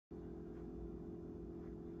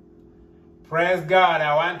Praise God.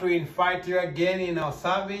 I want to invite you again in our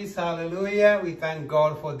service. Hallelujah. We thank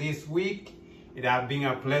God for this week. It has been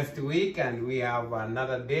a blessed week, and we have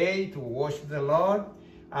another day to worship the Lord.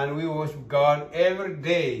 And we worship God every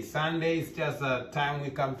day. Sunday is just a time we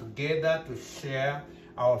come together to share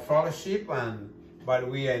our fellowship,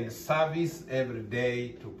 but we are in the service every day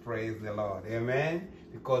to praise the Lord. Amen.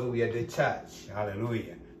 Because we are the church.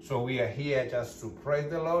 Hallelujah. So we are here just to praise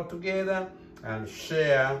the Lord together and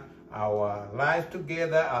share our life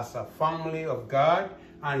together as a family of God.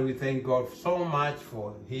 And we thank God so much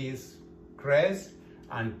for His grace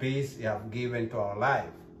and peace He has given to our life.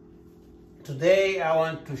 Today I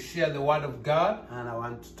want to share the Word of God, and I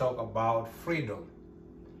want to talk about freedom.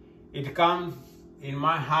 It comes in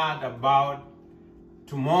my heart about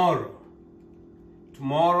tomorrow.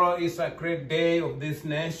 Tomorrow is a great day of this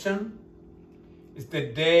nation. It's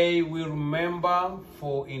the day we remember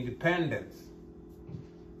for independence.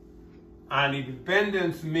 And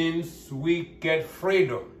independence means we get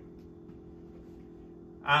freedom.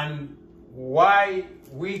 And why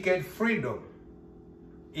we get freedom?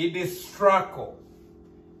 It is struggle.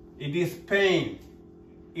 It is pain.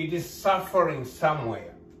 It is suffering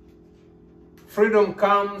somewhere. Freedom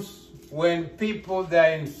comes when people they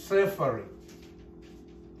are in slavery.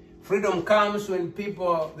 Freedom comes when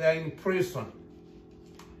people they are in prison.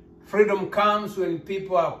 Freedom comes when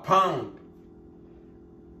people are bound.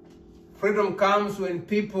 Freedom comes when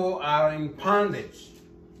people are in bondage.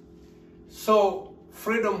 So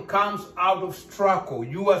freedom comes out of struggle.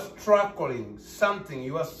 You are struggling something,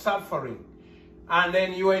 you are suffering, and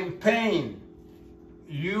then you are in pain.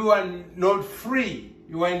 You are not free.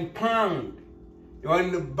 You are in bound. You are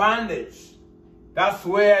in the bondage. That's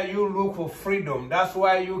where you look for freedom. That's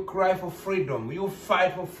why you cry for freedom. You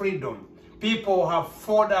fight for freedom. People have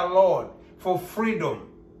fought the Lord for freedom.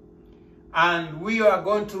 And we are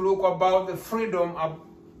going to look about the freedom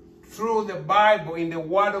through the Bible in the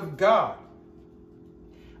Word of God.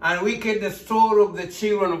 And we get the story of the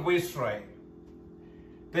children of Israel.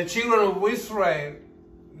 The children of Israel,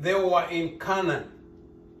 they were in Canaan.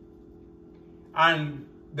 And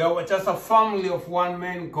there was just a family of one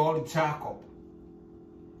man called Jacob.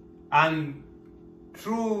 And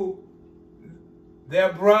through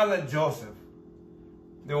their brother Joseph,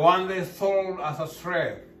 the one they sold as a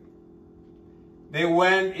slave, they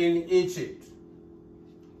went in Egypt.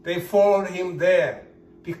 They followed him there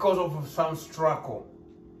because of some struggle.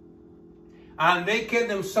 And they get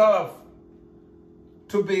themselves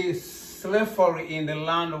to be slavery in the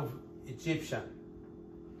land of Egyptian.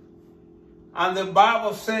 And the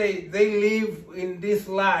Bible says they live in this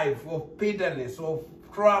life of bitterness, of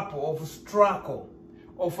trouble, of struggle,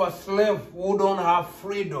 of a slave who don't have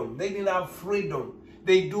freedom. They didn't have freedom.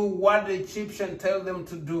 They do what the Egyptian tell them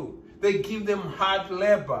to do. They give them hard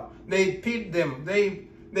labor. They beat them. They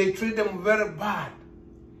treat them very bad.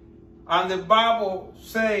 And the Bible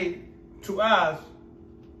say to us,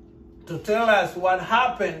 to tell us what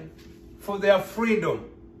happened for their freedom.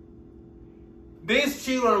 These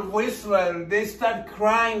children of Israel, they start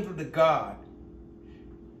crying to the God.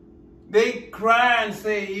 They cry and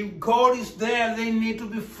say, if God is there, they need to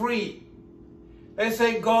be free. They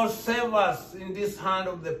say, God, save us in this hand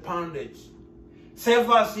of the bondage.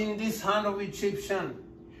 Save us in this hand of Egyptian.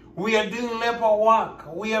 We are doing labor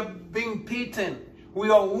work. We are being beaten.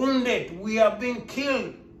 We are wounded. We are being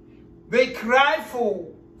killed. They cry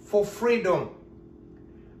for freedom.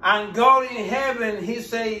 And God in heaven, He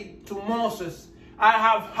said to Moses, I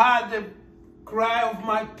have heard the cry of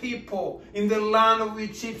my people in the land of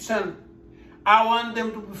Egyptian. I want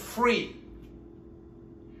them to be free.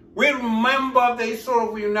 We remember the history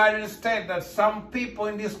of the United States, that some people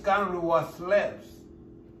in this country were slaves.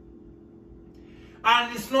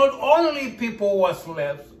 And it's not only people who were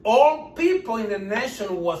slaves, all people in the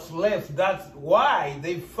nation were slaves. That's why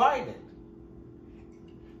they fight it.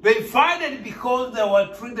 They fight it because they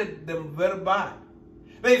were treated them very bad.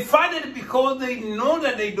 They fight it because they know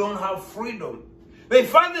that they don't have freedom. They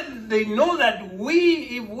fight it, they know that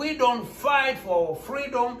if we don't fight for our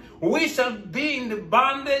freedom, we shall be in the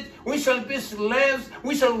bondage, we shall be slaves,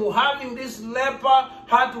 we shall be having this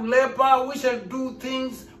hard labor, we shall do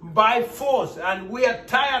things by force, and we are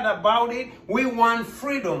tired about it. We want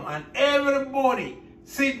freedom, and everybody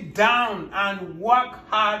sit down and work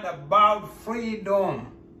hard about freedom.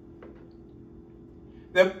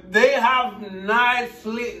 They have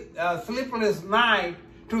sleepless night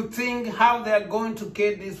to think how they are going to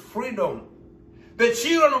get this freedom. The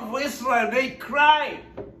children of Israel, they cried.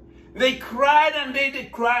 They cried and they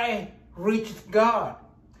cried, reached God.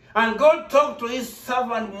 And God talked to His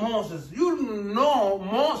servant Moses. You know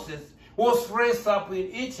Moses was raised up in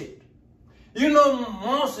Egypt. You know,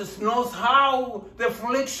 Moses knows how the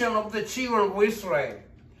affliction of the children of Israel.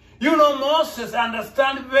 You know, Moses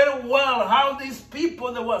understands very well how these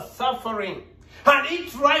people, they were suffering. And he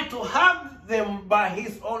tried to help them by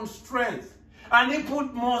his own strength. And he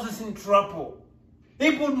put Moses in trouble.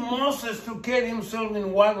 He put Moses to get himself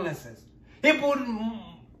in wilderness. He put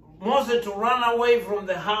Moses to run away from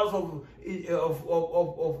the house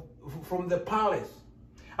from the palace.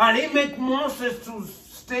 And he made Moses to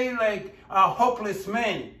stay like a hopeless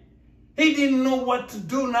man. He didn't know what to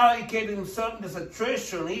do. Now he get himself in the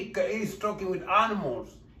situation. He's talking with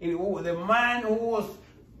animals. The man who was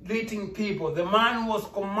leading people, the man who was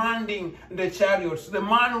commanding the chariots, the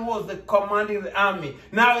man who was commanding the army,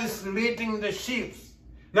 now he's leading the sheep.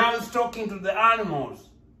 Now he's talking to the animals.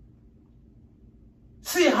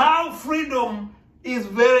 See how freedom is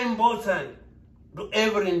very important to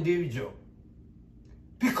every individual.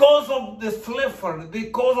 Because of the slavery,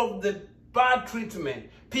 because of the bad treatment,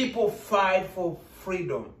 people fight for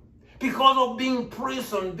freedom. Because of being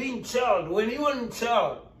prison, being child. When you are in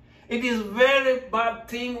child, it is a very bad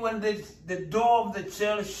thing when the door of the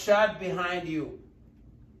jail shut behind you.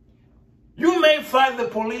 You may fight the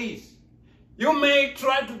police. You may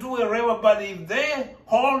try to do whatever, but if they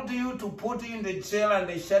hold you to put you in the jail and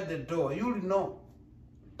they shut the door, you'll know.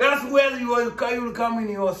 That's where you will come in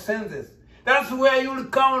your senses. That's where you'll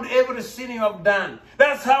count every sin you have done.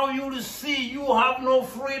 That's how you'll see you have no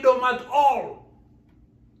freedom at all.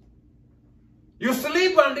 You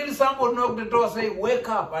sleep until somebody knocks the door, say, wake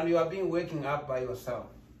up, and you are being waking up by yourself.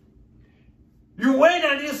 You wait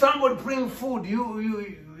until somebody brings food.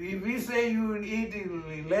 If you say you will eat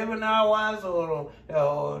 11 hours or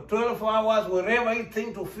 12 hours, wherever you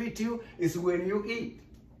think to fit you, is when you eat.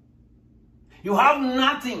 You have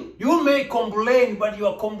nothing. You may complain, but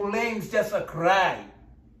your complaint is just a cry.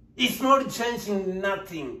 It's not changing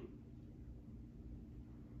nothing.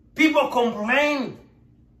 People complain.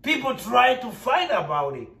 People try to fight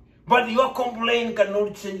about it. But your complaint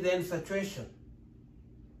cannot change the situation.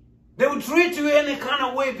 They will treat you any kind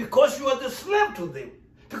of way because you are the slave to them.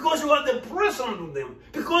 Because you are the prison to them.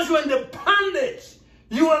 Because you are in the bondage.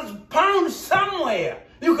 You are bound somewhere.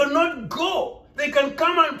 You cannot go. They can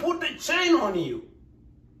come and put the chain on you.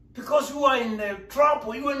 Because you are in the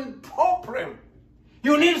trouble. You are in problem.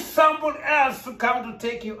 You need somebody else to come to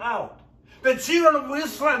take you out. The children of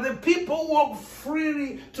Israel, the people who walked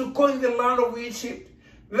freely to go in the land of Egypt,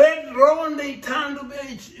 later on they turned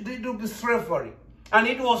to be slavery. And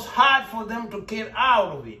it was hard for them to get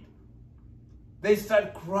out of it. They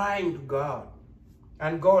started crying to God.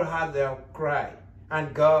 And God heard their cry.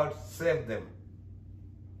 And God saved them.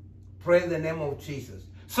 Praise the name of Jesus.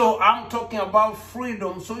 So I'm talking about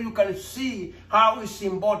freedom so you can see how it's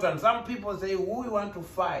important. Some people say, we want to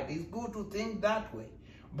fight. It's good to think that way.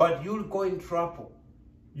 But you'll go in trouble.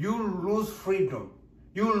 You'll lose freedom.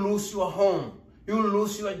 You'll lose your home. You'll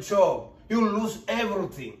lose your job. You'll lose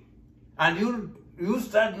everything. And you'll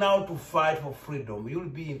start now to fight for freedom. You'll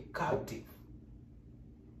be captive.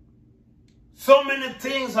 So many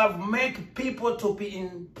things have made people to be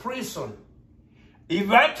in prison. If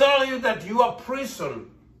I tell you that you are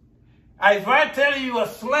prison, if I tell you you are a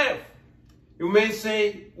slave, you may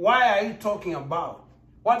say, why are you talking about?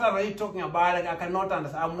 What are you talking about? I cannot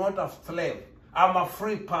understand. I'm not a slave. I'm a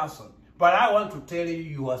free person. But I want to tell you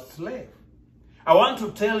you are a slave. I want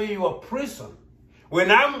to tell you you are prison.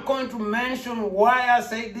 When I'm going to mention why I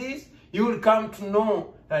say this, you will come to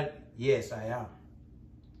know that, yes, I am.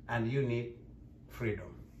 And you need freedom.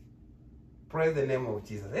 Praise the name of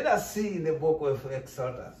Jesus. Let us see in the book of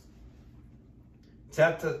Exodus,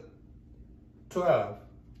 chapter 12.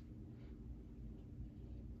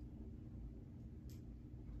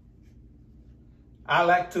 I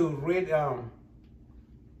like to read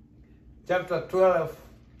chapter 12.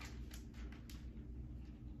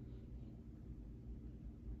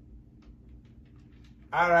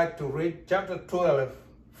 I like to read chapter 12,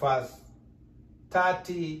 verse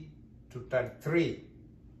 30 to 33.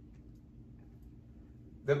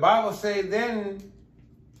 The Bible says, then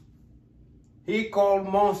he called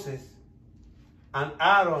Moses and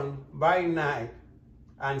Aaron by night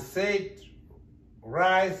and said,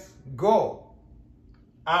 rise, go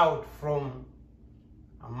out from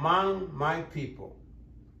among my people,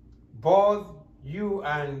 both you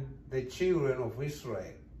and the children of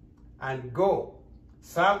Israel, and go,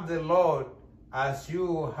 serve the Lord as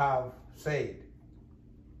you have said.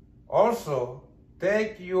 Also,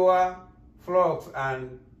 take your flocks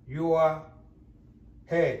and your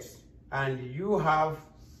heads, and you have,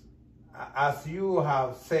 as you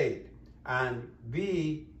have said, and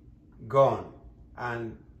be gone,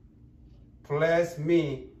 and bless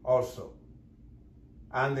me also.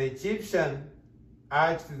 And the Egyptian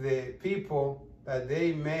asked the people that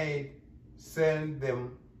they may send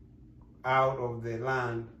them out of the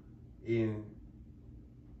land in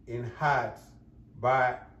herds,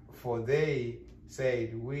 but for they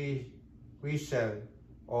said, we shall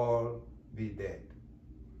all be dead.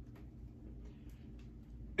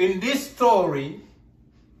 In this story,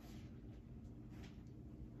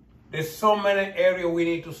 there's so many areas we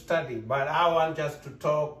need to study, but I want just to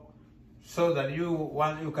talk so that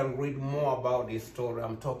you can read more about this story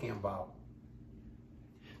I'm talking about.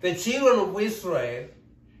 The children of Israel,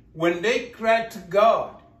 when they cried to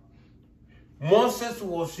God, Moses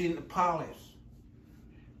was in the palace.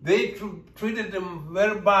 They treated them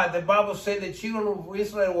very bad. The Bible said the children of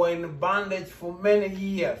Israel were in bondage for many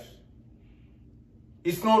years.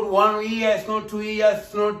 It's not 1 year, it's not 2 years,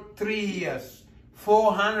 it's not 3 years.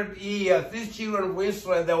 400 years. These children of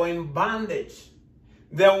Israel, they were in bondage.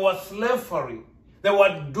 There was slavery. They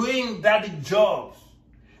were doing dirty jobs.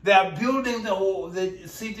 They are building the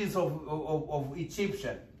cities of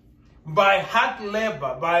Egyptian by hard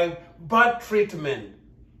labor, by bad treatment.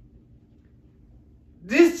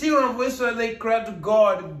 These children of Israel, they cried to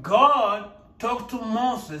God. God talked to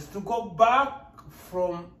Moses to go back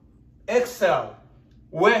from exile,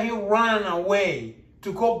 where he ran away,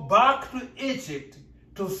 to go back to Egypt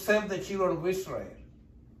to save the children of Israel.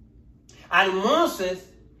 And Moses,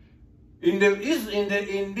 in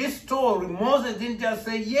this story, Moses didn't just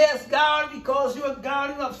say, yes, God, because you are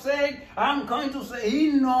God, you have said, I'm going to say.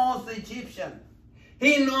 He knows the Egyptian.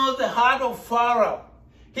 He knows the heart of Pharaoh.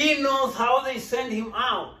 He knows how they sent him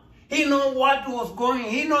out. He knows what was going.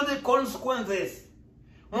 He knows the consequences.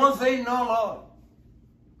 Moses said, no, Lord,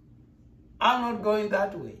 I'm not going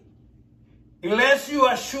that way. Unless you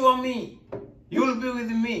assure me you will be with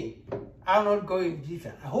me, I'm not going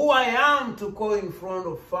Egypt. Who I am to go in front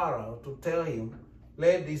of Pharaoh to tell him,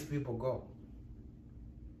 let these people go.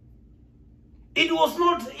 It was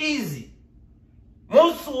not easy.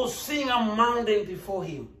 Moses was seeing a mountain before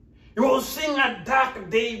him. He was seeing a dark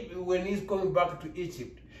day when he's going back to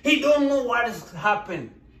Egypt. He don't know what is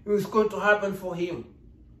happening. It was going to happen for him.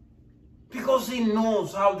 Because he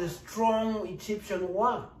knows how the strong Egyptians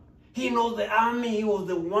were. He knows the army. He was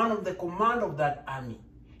the one of the command of that army.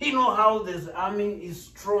 He knows how this army is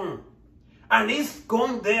strong. And he's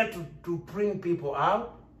going there to bring people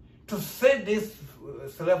out, to set this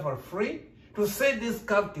slaver free, to set this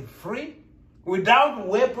captive free, without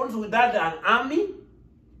weapons, without an army.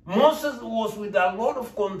 Moses was with a lot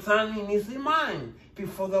of concern in his mind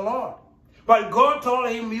before the Lord. But God told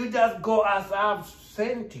him, you just go as I've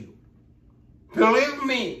sent you. Believe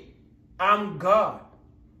me, I'm God.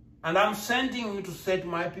 And I'm sending you to set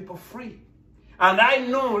my people free. And I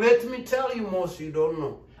know, let me tell you, most you don't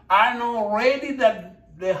know. I know already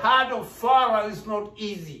that the heart of Pharaoh is not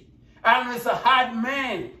easy. And it's a hard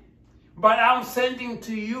man. But I'm sending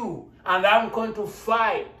to you, and I'm going to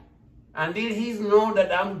fight. And he know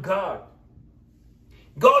that I'm God.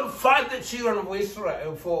 God fight the children of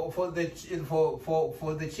Israel for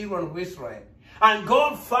the children of Israel. And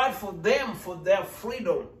God fight for them for their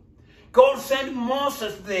freedom. God sent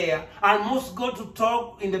Moses there, and Moses got to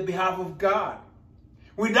talk in the behalf of God.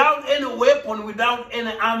 Without any weapon, without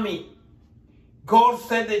any army, God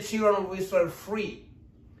set the children of Israel free.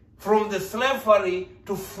 From the slavery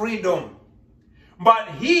to freedom. But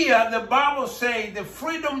here the Bible says the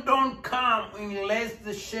freedom don't come unless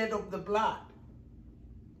the shed of the blood.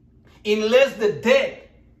 Unless the death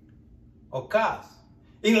occurs.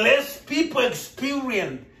 Unless people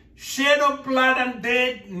experience shed of blood and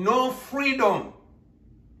death, no freedom.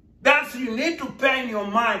 That's you need to pay in your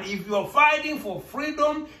mind. If you're fighting for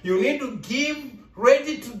freedom, you need to give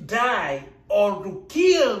ready to die or to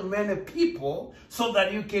kill many people so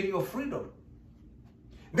that you get your freedom.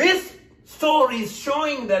 This story is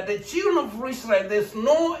showing that the children of Israel, there's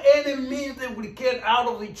no any means they will get out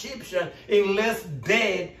of Egyptian unless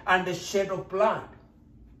death and the shed of blood.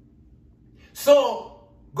 So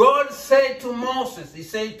God said to Moses, he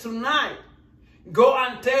said, tonight, go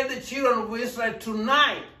and tell the children of Israel,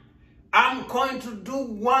 tonight, I'm going to do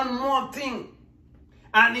one more thing.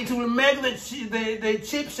 And it will make the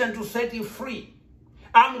Egyptian to set you free.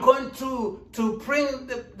 I'm going to bring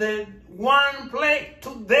the one plague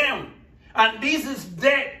to them. And this is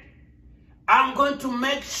death. I'm going to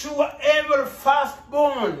make sure every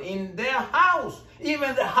firstborn in their house,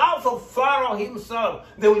 even the house of Pharaoh himself,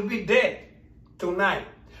 they will be dead tonight.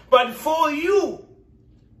 But for you,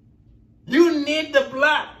 you need the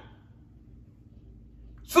blood.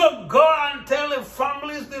 So go and tell the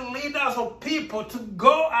families, the leaders of people to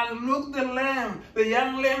go and look the lamb, the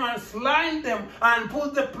young lamb, and slime them and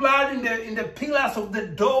put the blood in the pillars of the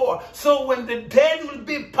door. So when the dead will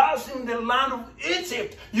be passing the land of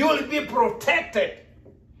Egypt, you will be protected.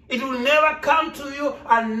 It will never come to you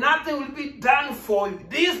and nothing will be done for you.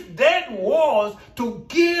 This death was to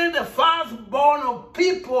kill the firstborn of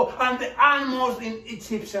people and the animals in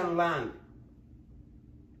Egyptian land.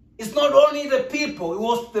 It's not only the people, it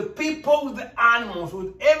was the people with the animals,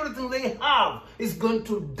 with everything they have, is going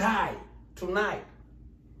to die tonight.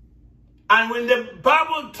 And when the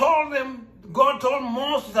Bible told them, God told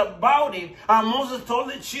Moses about it, and Moses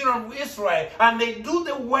told the children of Israel, and they do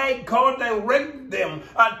the way God directed them.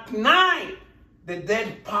 At night, the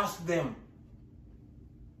dead passed them.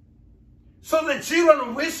 So the children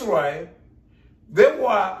of Israel, they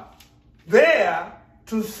were there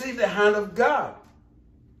to see the hand of God.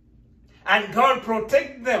 And God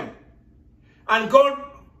protected them. And God,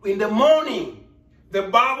 in the morning, the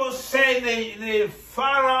Bible says the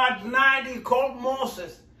Pharaoh at night, he called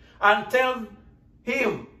Moses and tell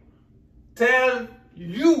him, tell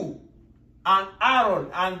you and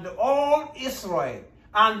Aaron and all Israel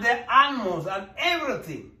and their animals and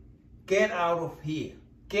everything, get out of here.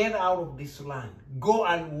 Get out of this land. Go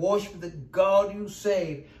and worship the God you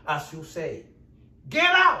say as you say. Get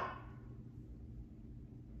out.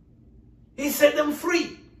 He set them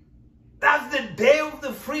free. That's the day of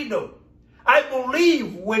the freedom. I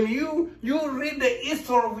believe when you read the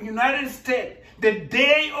history of the United States, the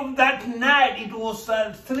day of that night, it was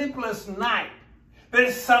a sleepless night. There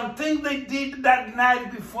is something they did that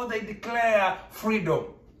night before they declare freedom.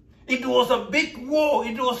 It was a big war.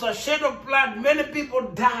 It was a shed of blood. Many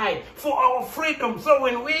people died for our freedom. So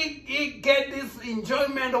when we get this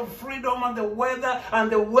enjoyment of freedom and the weather and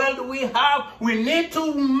the world we have, we need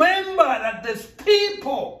to remember that these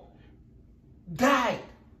people died.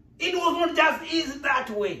 It was not just easy that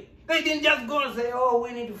way. They didn't just go and say, oh,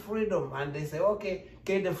 we need freedom. And they say, okay,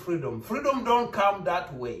 get the freedom. Freedom don't come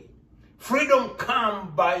that way. Freedom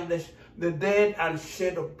comes by the dead and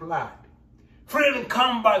shed of blood. Freedom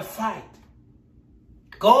comes by fight.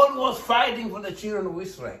 God was fighting for the children of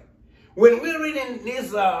Israel. When we read in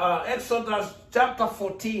this Exodus chapter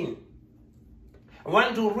 14, I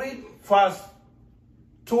want to read verse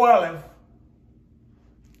 12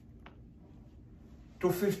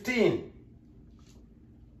 to 15.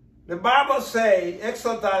 The Bible says,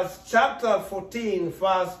 Exodus chapter 14,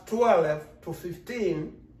 verse 12 to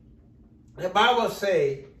 15, the Bible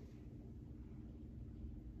says,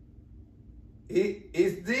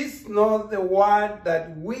 is this not the word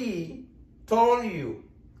that we told you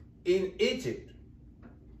in Egypt,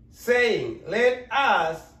 saying, let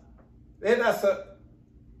us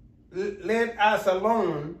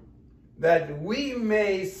alone, that we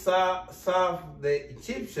may serve the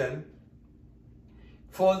Egyptian,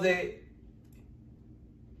 for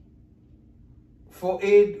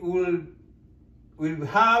it will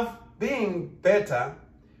have been better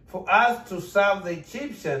for us to serve the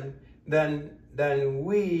Egyptian than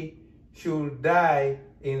we should die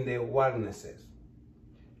in the wildernesses.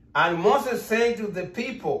 And Moses said to the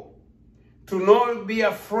people, to not be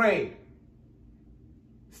afraid,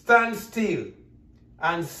 stand still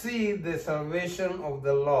and see the salvation of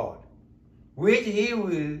the Lord, which he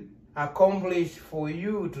will accomplish for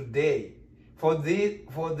you today. For the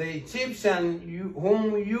Egyptian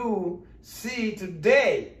whom you see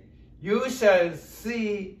today, you shall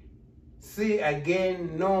see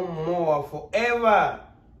again no more forever.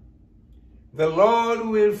 The Lord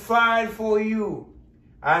will fight for you,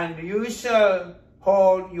 and you shall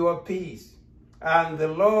hold your peace. And the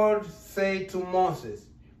Lord said to Moses,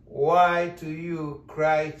 why do you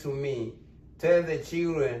cry to me? Tell the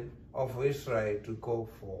children of Israel to go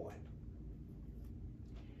forward.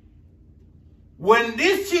 When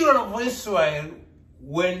these children of Israel,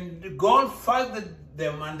 when God fighted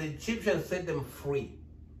them and the Egyptians set them free,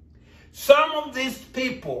 some of these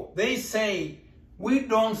people, they say, we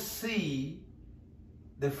don't see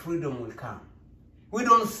the freedom will come. We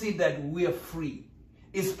don't see that we are free.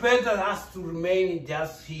 It's better us to remain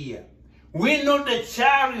just here. We know the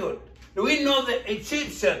chariot. We know the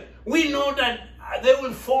Egyptian. We know that they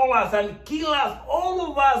will follow us and kill us.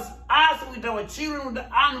 All of us with our children, with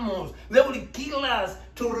the animals, they will kill us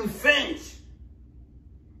to revenge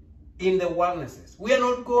in the wildernesses. We are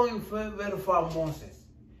not going very far, Moses.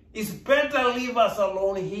 It's better leave us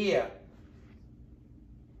alone here.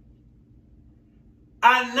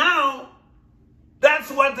 And now,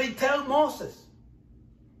 that's what they tell Moses.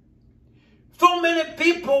 So many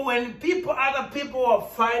people, when other people are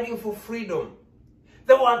fighting for freedom,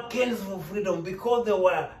 They were against for freedom because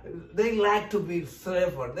they like to be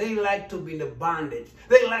slavery. They like to be in the bondage.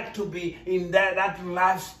 They like to be in that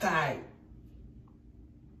lifestyle.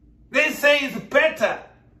 They say it's better.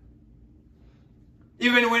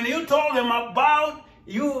 Even when you told them about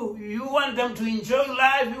you want them to enjoy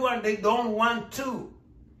life, they don't want to.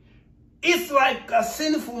 It's like a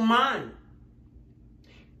sinful man.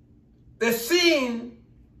 The sin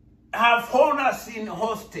have held us in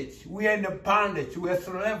hostage. We are in the bondage. We are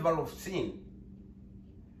slaves of sin.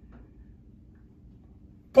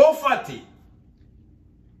 Poverty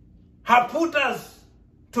have put us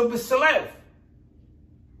to be slaves.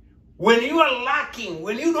 When you are lacking,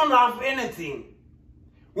 when you don't have anything,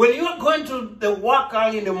 when you are going to the work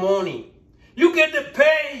early in the morning, you get the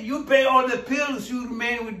pay, you pay all the bills, you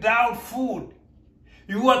remain without food.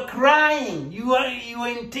 You are crying, you are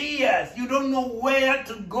in tears, you don't know where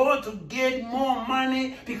to go to get more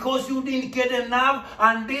money because you didn't get enough,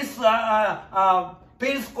 and these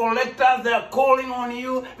bills collectors, they are calling on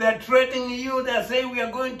you, they are threatening you, they are saying, we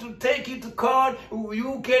are going to take you to court,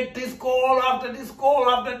 you get this call after this call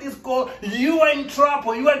after this call, you are in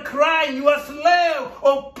trouble, you are crying, you are a slave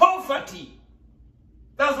of poverty.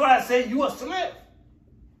 That's why I say you are a slave.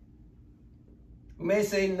 You may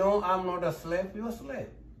say, no, I'm not a slave, you're a slave.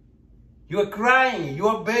 You are crying,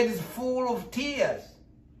 your bed is full of tears.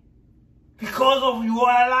 Because of your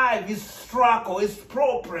life is struggle, is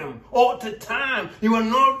problem all the time. You are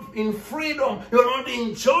not in freedom. You are not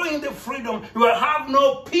enjoying the freedom. You have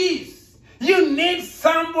no peace. You need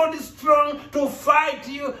somebody strong to fight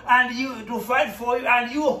you and to fight for you,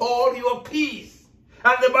 and you hold your peace.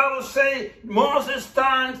 And the Bible says, Moses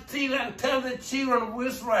stands still and tells the children of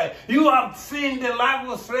Israel, you have seen the life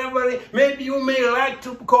of slavery. Maybe you may like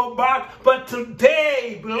to go back, but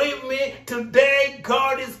today, believe me, today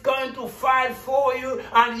God is going to fight for you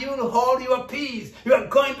and you will hold your peace. You are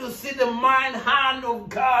going to see the mighty hand of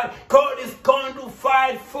God. God is going to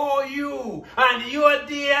fight for you. And your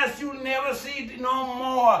dears, you'll never see it no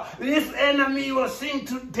more. This enemy you are seeing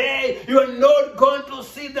today, you are not going to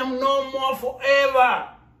see them no more forever.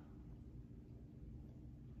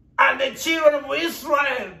 And the children of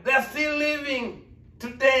Israel, they're still living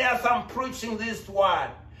today as I'm preaching this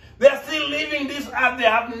word. They're still living this as they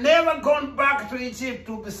have never gone back to Egypt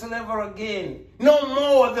to be slavery again. No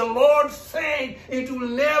more. The Lord said it will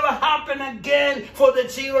never happen again for the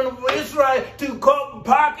children of Israel to go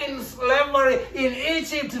back in slavery in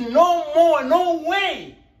Egypt. No more. No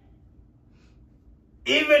way.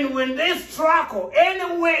 Even when they struggle,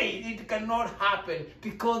 anyway, it cannot happen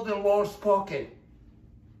because the Lord spoken.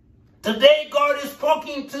 Today, God is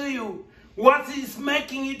speaking to you. What is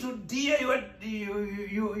making you to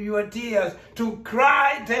your tears, to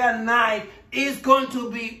cry day and night, is going to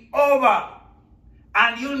be over.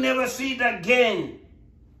 And you'll never see it again.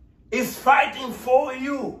 It's fighting for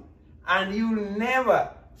you. And you'll never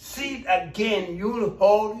see it again. You'll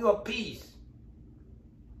hold your peace.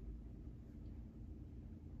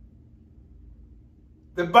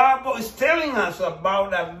 The Bible is telling us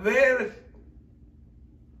about a very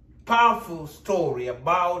powerful story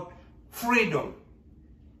about freedom.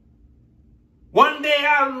 One day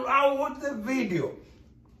I watched the video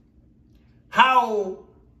how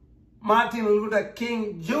Martin Luther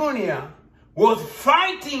King Jr. was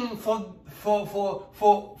fighting for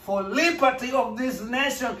liberty of this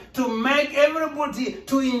nation, to make everybody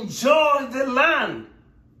to enjoy the land.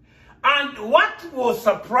 And what was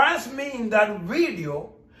surprised me in that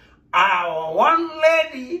video, one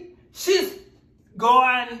lady, she's go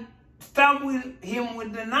and stab him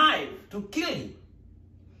with the knife to kill him.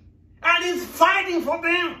 And he's fighting for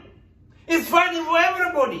them. He's fighting for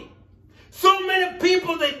everybody. So many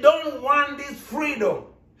people, they don't want this freedom.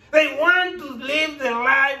 They want to live the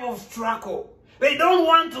life of struggle. They don't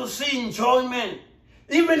want to see enjoyment.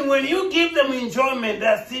 Even when you give them enjoyment,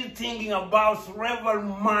 they're still thinking about slavery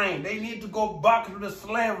mind. They need to go back to the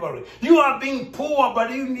slavery. You are being poor,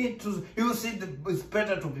 but you see it's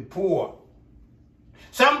better to be poor.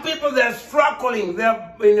 Some people, they're struggling.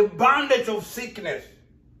 They're in the bondage of sickness.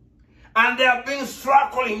 And they have been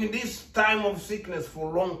struggling in this time of sickness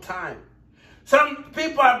for a long time. Some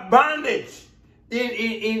people are bondage.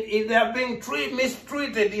 They are being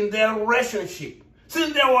mistreated in their relationship.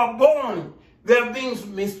 Since they were born, they are being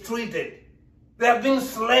mistreated. They are being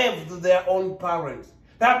slaves to their own parents.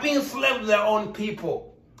 They are being slaves to their own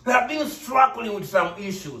people. They are being struggling with some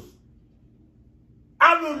issues.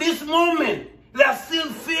 Up to this moment, they are still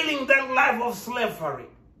feeling that life of slavery.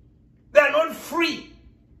 They are not free.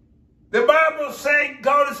 The Bible says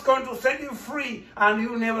God is going to set you free and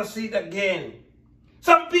you'll never see it again.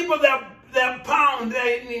 Some people,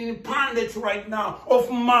 they're in bondage right now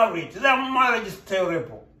of marriage. Their marriage is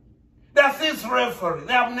terrible. They're this referee.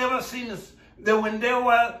 They have never seen this.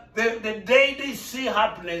 The day they see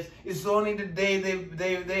happiness is only the day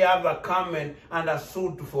they have a comment and a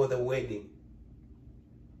suit for the wedding.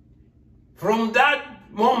 From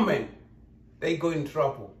that moment, they go in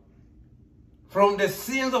trouble. From the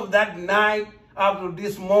scenes of that night up to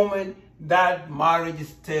this moment, that marriage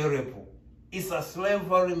is terrible. It's a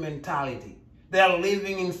slavery mentality. They are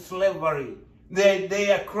living in slavery. They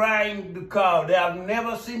are crying the cow. They have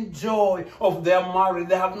never seen joy of their marriage.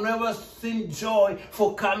 They have never seen joy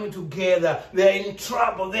for coming together. They're in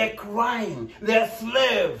trouble. They're crying. They're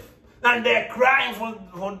slaves. And they're crying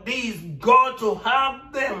for this God to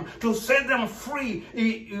help them, to set them free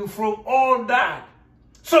from all that.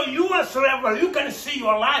 So you as slavery, you can see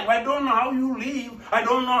your life. I don't know how you live. I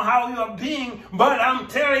don't know how you are being. But I'm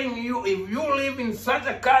telling you, if you live in such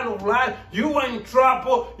a kind of life, you are in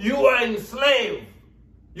trouble. You are enslaved.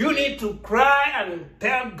 You need to cry and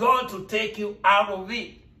tell God to take you out of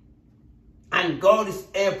it. And God is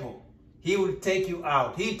able. He will take you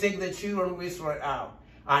out. He take the children of Israel out.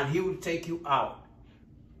 And He will take you out.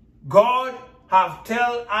 God have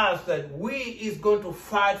told us that He is going to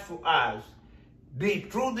fight for us.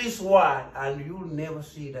 Through this word, and you'll never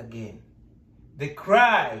see it again. The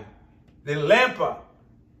cry, the leper,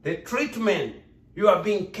 the treatment, you are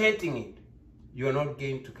being getting it. You are not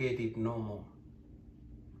going to get it no more.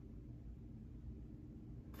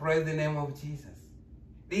 Praise the name of Jesus.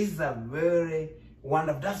 This is a very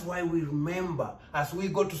wonderful. That's why we remember as we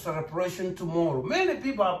go to celebration tomorrow. Many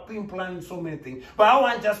people have been planning so many things. But I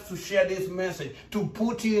want just to share this message to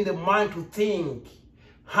put you in the mind to think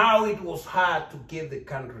how it was hard to get the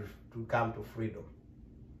country to come to freedom.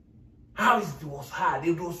 How it was hard.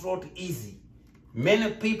 It was not easy.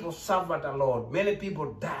 Many people suffered a lot. Many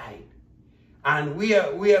people died. And we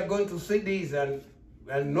are going to see this and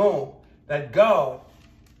know that God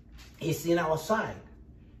is in our side.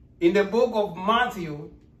 In the book of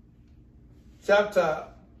Matthew, chapter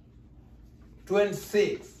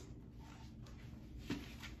 26,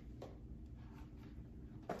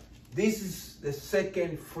 this is the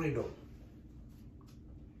second freedom.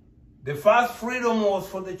 The first freedom was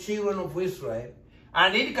for the children of Israel,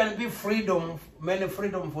 and it can be freedom, many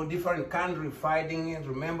freedom for different countries fighting,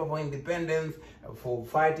 remember, for independence, for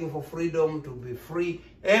fighting for freedom, to be free.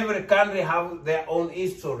 Every country have their own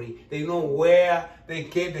history. They know where they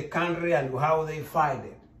get the country and how they fight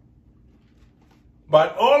it.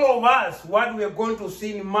 But all of us, what we are going to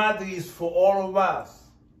see in Matthew is for all of us.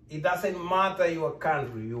 It doesn't matter your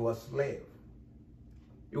country, you are a slave.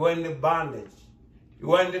 You are in the bondage.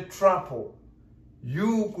 You are in the trouble.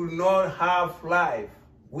 You could not have life.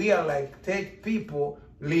 We are like dead people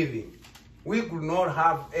living. We could not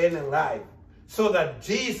have any life. So that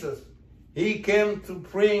Jesus, He came to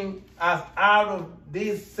bring us out of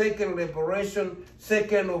this second liberation,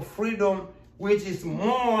 second of freedom, which is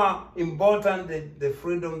more important than the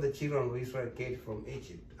freedom the children of Israel get from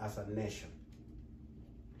Egypt as a nation.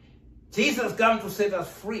 Jesus came to set us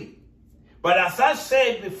free. But as I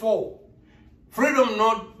said before, freedom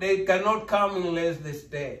they cannot come unless they're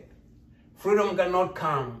dead. Freedom cannot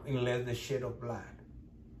come unless they shed of blood.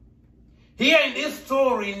 Here in this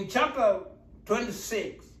story, in chapter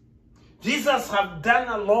 26, Jesus have done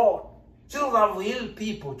a lot. Jesus have healed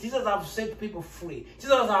people. Jesus have set people free.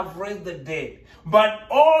 Jesus have raised the dead. But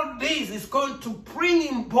all this is going to bring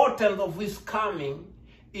importance of His coming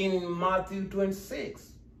in Matthew 26.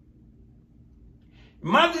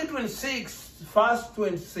 Matthew 26, verse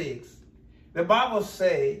 26, the Bible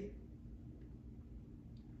says,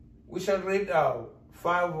 we shall read out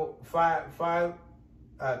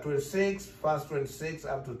 26, verse 26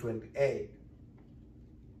 up to 28.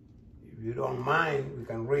 If you don't mind, we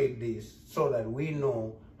can read this so that we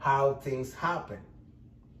know how things happen.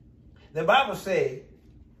 The Bible says,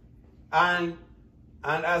 and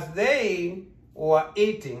as they were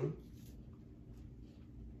eating,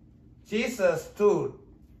 Jesus stood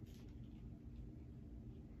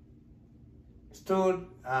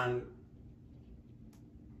and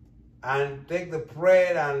take the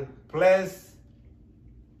bread and bless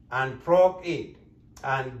and broke it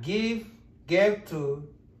and gave to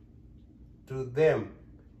them,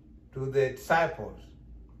 to the disciples,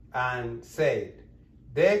 and said,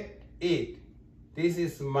 take it, this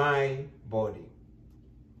is my body.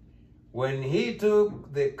 When He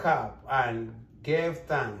took the cup and gave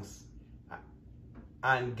thanks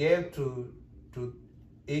and gave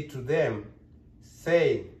it to them,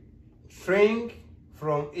 saying, drink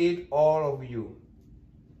from it, all of you,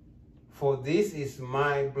 for this is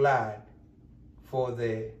my blood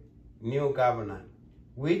new covenant,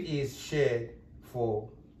 which is shed for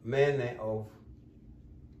many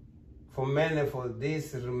for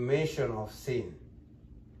this remission of sin.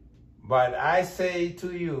 But I say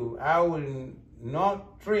to you, I will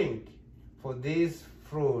not drink for this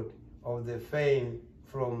fruit of the vine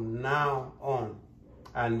from now on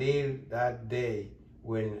until that day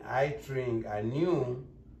when I drink anew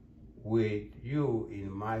with you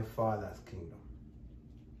in my Father's kingdom.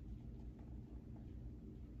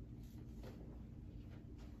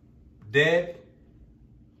 Death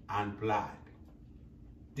and blood.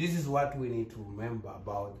 This is what we need to remember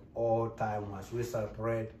about all time as we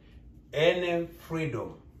celebrate any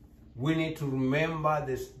freedom. We need to remember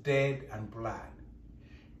this death and blood.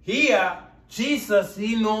 Here, Jesus,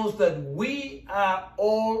 he knows that we are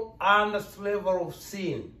all under slavery of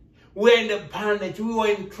sin. We're in the bondage. We were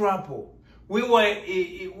in trouble. We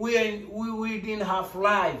didn't have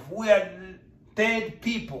life. We are dead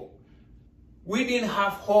people. We didn't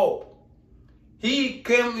have hope. He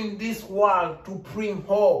came in this world to bring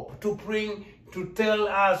hope, to tell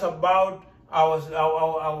us about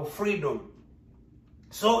our freedom.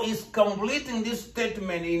 So he's completing this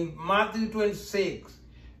statement in Matthew 26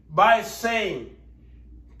 by saying,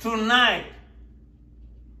 tonight,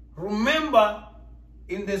 remember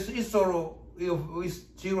in the history of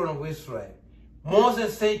children of Israel,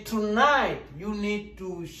 Moses said, tonight you need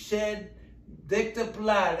to take the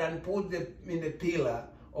blood and put it in the pillar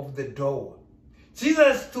of the door.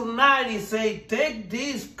 Jesus tonight, he said, take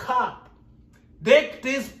this cup, take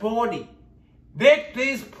this body, take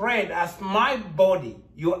this bread as my body.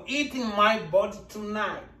 You are eating my body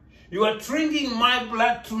tonight. You are drinking my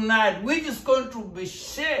blood tonight, which is going to be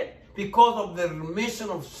shed because of the remission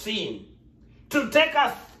of sin. To take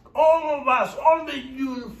us, all of us, all the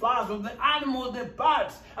universe, of the animals, the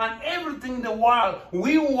birds, and everything in the world,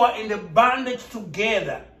 we were in the bondage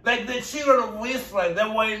together. Like the children of Israel,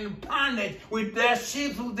 they were in bondage with their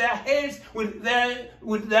sheep, with their heads, with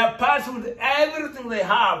their parts, with everything they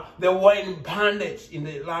have. They were in bondage in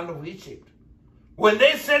the land of Egypt. When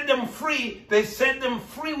they set them free, they set them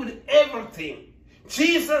free with everything.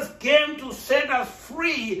 Jesus came to set us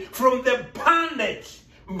free from the bondage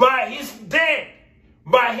by his death,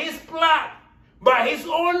 by his blood, by his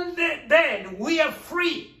own death. We are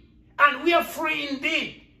free, and we are free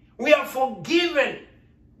indeed. We are forgiven.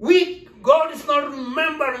 God is not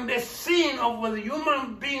remembering the sin of the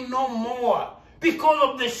human being no more because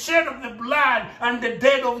of the shed of the blood and the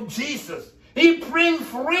death of Jesus. He brings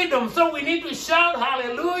freedom, so we need to shout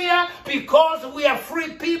hallelujah because we are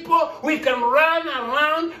free people. We can run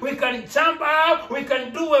around, we can jump out, we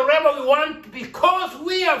can do whatever we want because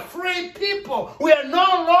we are free people. We are no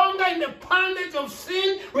longer in the bondage of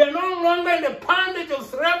sin. We are no longer in the bondage of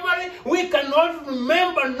slavery. We cannot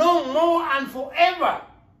remember no more and forever.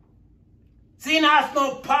 Sin has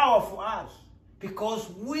no power for us because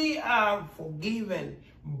we are forgiven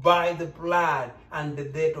by the blood and the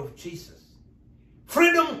death of Jesus.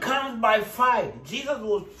 Freedom comes by fight. Jesus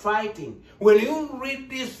was fighting. When you read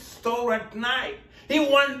this story at night, he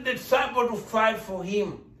wanted the disciples to fight for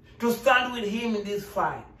him, to stand with him in this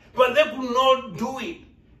fight. But they could not do it.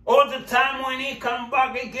 All the time when he come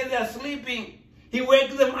back, they're sleeping. He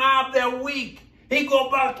wakes them up, they're weak. He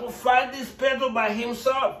go back to fight this battle by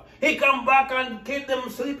himself. He come back and keep them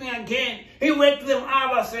sleeping again. He wakes them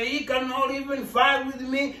up and say, he cannot even fight with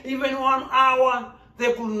me, even 1 hour.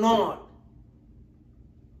 They could not.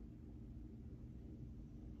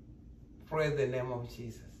 Praise the name of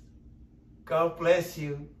Jesus. God bless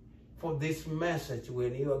you for this message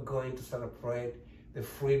when you are going to celebrate the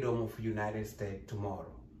freedom of the United States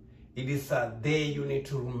tomorrow. It is a day you need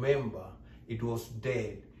to remember it was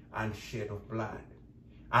dead and shed of blood.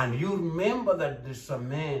 And you remember that there's a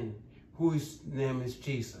man whose name is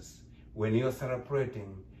Jesus. When you're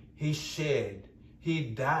celebrating,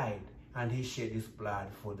 he died, and he shed his blood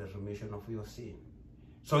for the remission of your sin.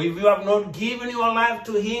 So if you have not given your life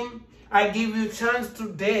to him, I give you a chance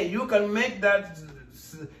today. You can make that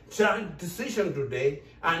decision today,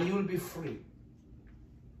 and you'll be free.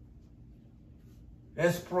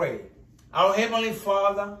 Let's pray. Our Heavenly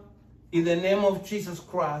Father, in the name of Jesus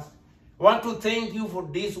Christ, I want to thank you for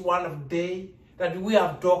this wonderful day that we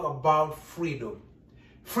have talked about freedom.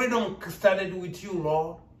 Freedom started with you,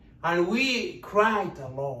 Lord, and we cried,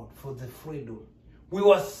 Lord, for the freedom. We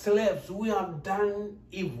were slaves. We have done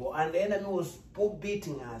evil, and the enemy was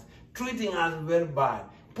beating us, treating us very bad,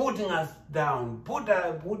 putting us down,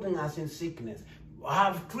 putting us in sickness,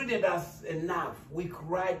 have treated us enough. We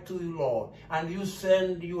cried to you, Lord, and you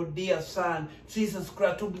sent your dear Son, Jesus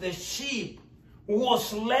Christ, to be the sheep who was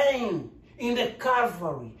slain in the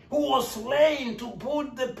Calvary, who was slain to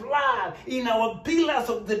put the blood in our pillars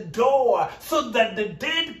of the door so that the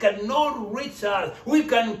dead cannot reach us. We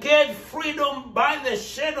can get freedom by the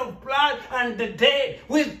shed of blood and the dead.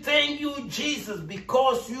 We thank you, Jesus,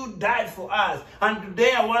 because you died for us. And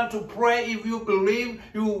today I want to pray. If you believe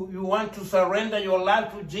you want to surrender your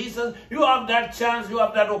life to Jesus, you have that chance, you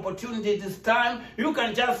have that opportunity this time. You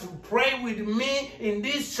can just pray with me in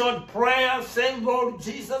this short prayer, saying, Lord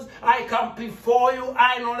Jesus, I come before you.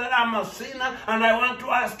 I know that I'm a sinner, and I want to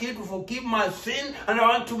ask you to forgive my sin, and I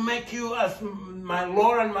want to make you as my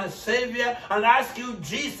Lord and my Savior, and ask you,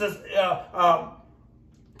 Jesus,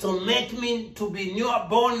 to make me to be new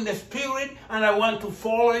born in the Spirit, and I want to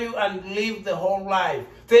follow you and live the whole life.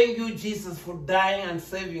 Thank you, Jesus, for dying and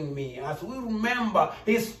saving me. As we remember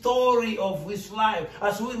his story of his life,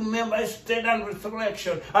 as we remember his death and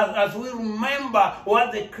resurrection, as we remember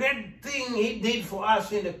what the great thing he did for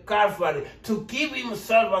us in the Calvary, to give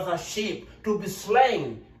himself as a sheep, to be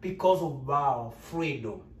slain because of our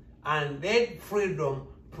freedom. And that freedom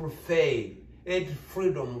prevail, that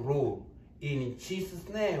freedom rule. In Jesus'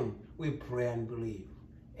 name, we pray and believe.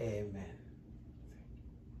 Amen.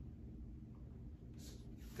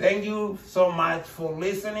 Thank you so much for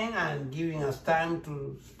listening and giving us time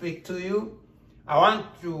to speak to you. I want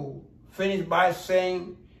to finish by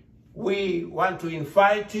saying we want to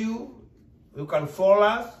invite you. You can follow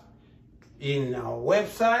us in our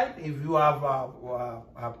website. If you have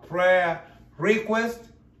a prayer request,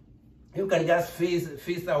 you can just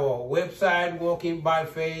visit our website,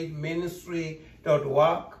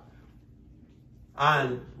 walkingbyfaithministry.org.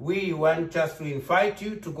 And we want just to invite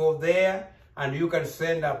you to go there, and you can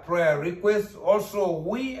send a prayer request. Also,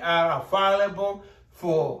 we are available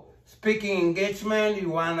for speaking engagement. You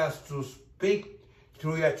want us to speak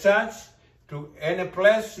to your church, to any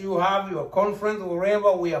place you have your conference,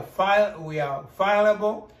 wherever we are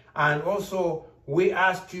available. And also, we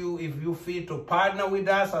ask you, if you feel to partner with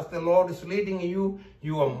us as the Lord is leading you,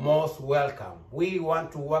 you are most welcome. We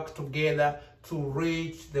want to work together to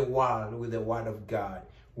reach the world with the Word of God.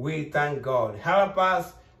 We thank God. Help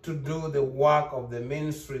us to do the work of the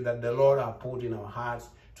ministry that the Lord has put in our hearts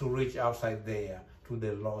to reach outside there to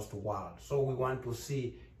the lost world. So we want to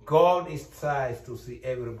see, God is trying to see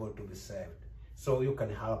everybody to be saved. So you can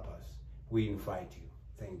help us. We invite you.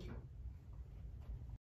 Thank you.